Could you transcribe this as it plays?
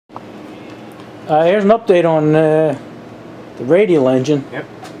Here's an update on the radial engine. Yep.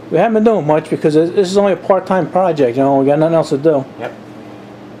 We haven't been doing much because this is only a part-time project. You know, we got nothing else to do. Yep.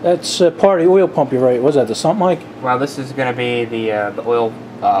 That's part of the oil pump. You're right. Was that the sump, Mike? Well, this is going to be the oil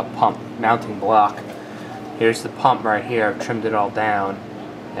pump mounting block. Here's the pump right here. I've trimmed it all down,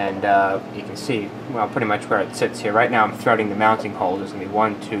 and you can see, well, pretty much where it sits here. Right now, I'm threading the mounting hole. There's going to be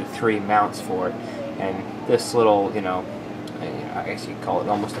 1, 2, 3 mounts for it, and this little, I guess you could call it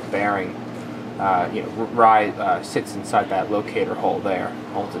almost a bearing. Sits inside that locator hole there,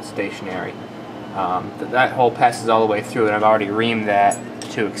 holds it stationary. That hole passes all the way through, and I've already reamed that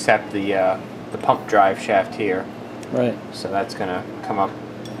to accept the pump drive shaft here. Right. So that's going to come up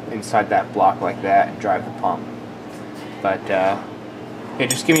inside that block like that and drive the pump. But yeah,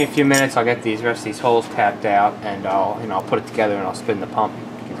 just give me a few minutes. I'll get the rest of these holes tapped out, and I'll put it together and I'll spin the pump.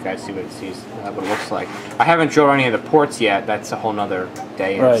 You guys see what it looks like. I haven't drilled any of the ports yet. That's a whole nother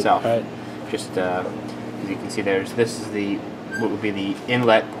day in itself. Right. Just as you can see, this is what would be the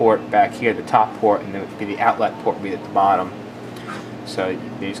inlet port back here, the top port, and then would be the outlet port would be at the bottom. So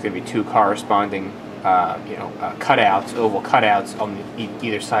there's going to be 2 corresponding, cutouts, oval cutouts on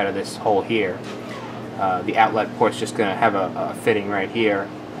either side of this hole here. The outlet port's just going to have a fitting right here.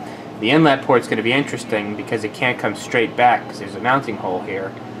 The inlet port's going to be interesting because it can't come straight back because there's a mounting hole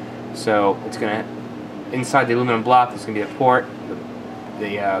here. So it's going to, inside the aluminum block, there's going to be a port.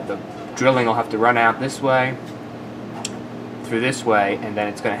 The drilling will have to run out this way, through this way, and then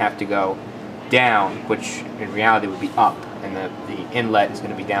it's going to have to go down, which in reality would be up, and the inlet is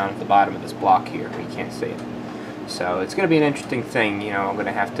going to be down at the bottom of this block here. You can't see it. So it's going to be an interesting thing. I'm going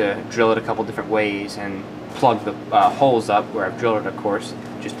to have to drill it a couple different ways and plug the holes up where I've drilled it, of course,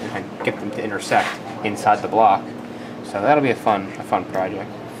 just to get them to intersect inside the block. So that'll be a fun project,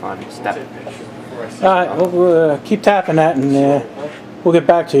 fun step. All right, we'll keep tapping that, and we'll get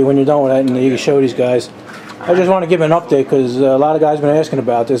back to you when you're done with that, and you can show these guys. I just want to give an update because a lot of guys have been asking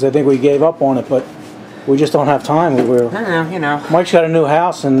about this. I think we gave up on it, but we just don't have time. Mike's got a new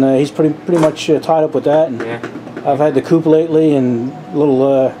house, and he's pretty much tied up with that. And yeah. I've had the coupe lately, and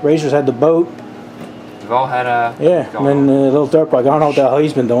little Razor's had the boat. We've all had a and then a little dirt bike. I don't know what the hell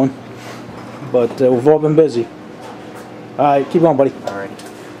he's been doing, but we've all been busy. All right, keep going, buddy. All right.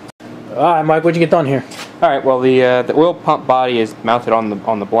 All right, Mike, what'd you get done here? All right. Well, the oil pump body is mounted on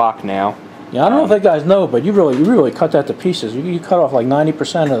the block now. Yeah, I don't know if that guys know, but you really cut that to pieces. You cut off like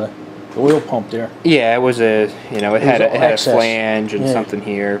 90% of the oil pump there. Yeah, it was it had a flange and something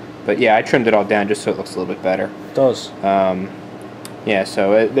here, but yeah, I trimmed it all down just so it looks a little bit better. It does. Yeah,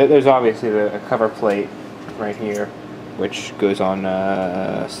 so there's obviously a cover plate right here, which goes on,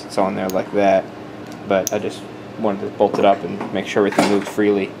 sits on there like that. But I just wanted to bolt it up and make sure everything moves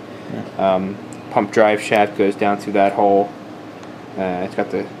freely. Yeah. Pump drive shaft goes down through that hole. It's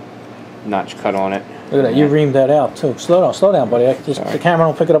got the notch cut on it. Look at that, you reamed that out too. Slow down, buddy. The camera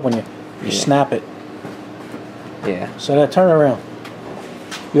don't pick it up when you snap it. Yeah. So turn it around.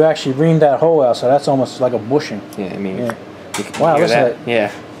 You actually reamed that hole out, so that's almost like a bushing. Yeah, I mean. Yeah. You can wow, hear listen that? to that.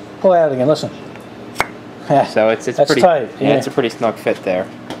 Yeah. Pull it out again. Listen. So it's that's pretty tight. Yeah, it's a pretty snug fit there.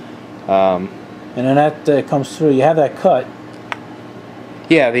 And then that comes through. You have that cut.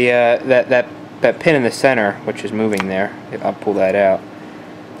 Yeah, that pin in the center, which is moving there. I'll pull that out.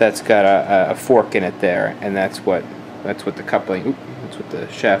 That's got a fork in it there, and that's what the coupling. That's what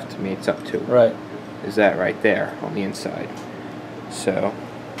the shaft meets up to. Right. Is that right there on the inside? So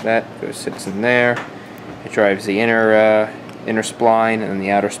that sits in there. It drives the inner spline, and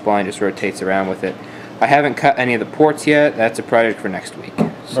the outer spline just rotates around with it. I haven't cut any of the ports yet. That's a project for next week.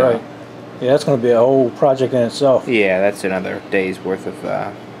 So. Right. Yeah, that's going to be a whole project in itself. Yeah, that's another day's worth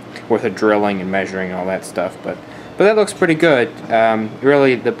of drilling and measuring and all that stuff. But that looks pretty good.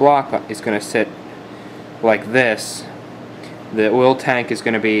 Really, the block is going to sit like this. The oil tank is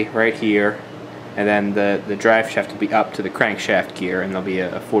going to be right here, and then the drive shaft will be up to the crankshaft gear, and there'll be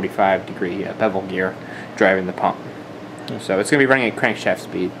a 45-degree bevel gear driving the pump. So it's going to be running at crankshaft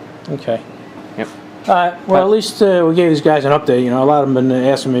speed. Okay. Yep. All right. Well, at least we gave these guys an update. A lot of them been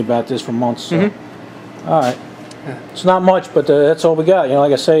asking me about this for months. So. All right. It's not much, but that's all we got.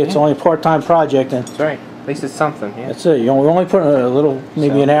 Like I say, it's only a part-time project, and that's right. At least it's something. Yeah. That's it. We're only putting a little,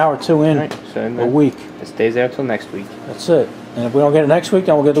 maybe an hour or two in a week. It stays out till next week. That's it. And if we don't get it next week,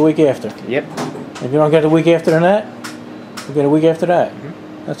 then we'll get the week after. Yep. If you don't get the week after that, we'll get a week after that.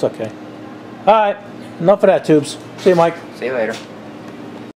 That's okay. All right. Enough of that, Tubes. See you, Mike. See you later.